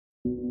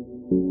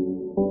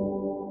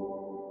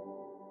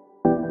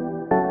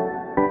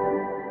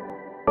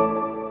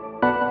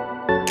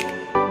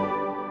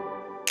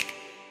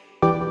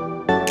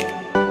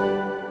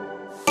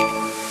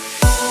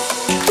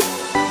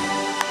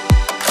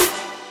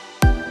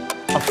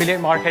Affiliate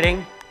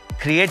marketing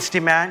creates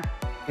demand,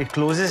 it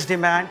closes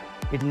demand,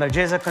 it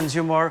nudges a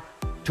consumer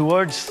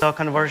towards the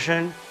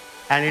conversion,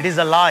 and it is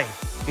alive,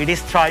 it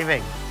is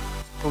thriving.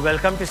 So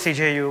welcome to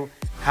CJU,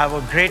 have a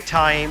great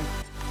time,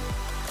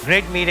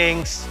 great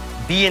meetings,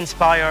 be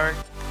inspired.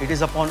 It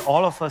is upon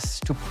all of us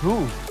to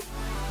prove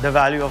the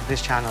value of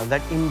this channel,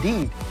 that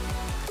indeed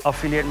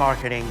affiliate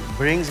marketing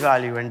brings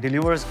value and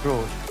delivers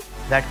growth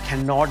that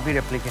cannot be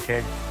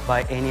replicated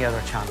by any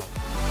other channel.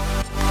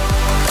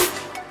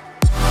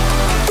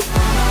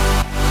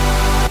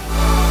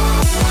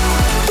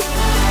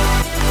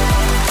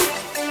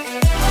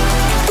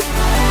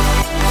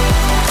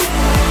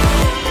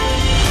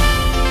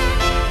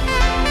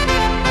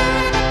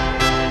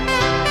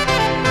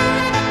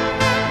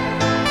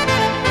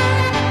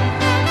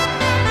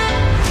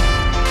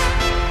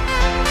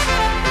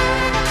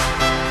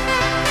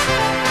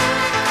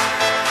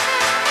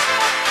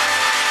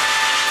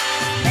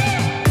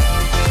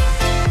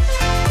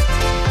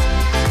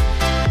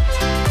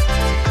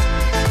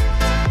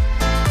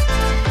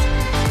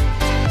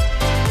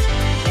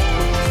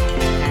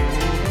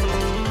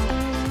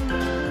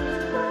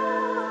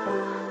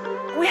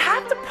 We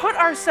have to put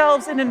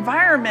ourselves in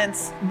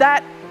environments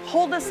that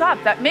hold us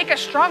up, that make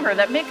us stronger,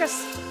 that make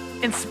us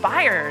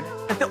inspired.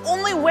 That the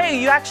only way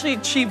you actually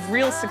achieve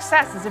real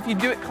success is if you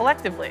do it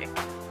collectively.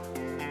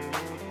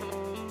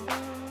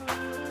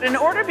 In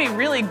order to be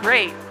really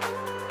great,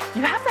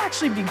 you have to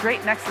actually be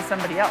great next to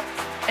somebody else.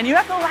 And you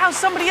have to allow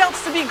somebody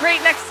else to be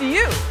great next to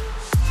you.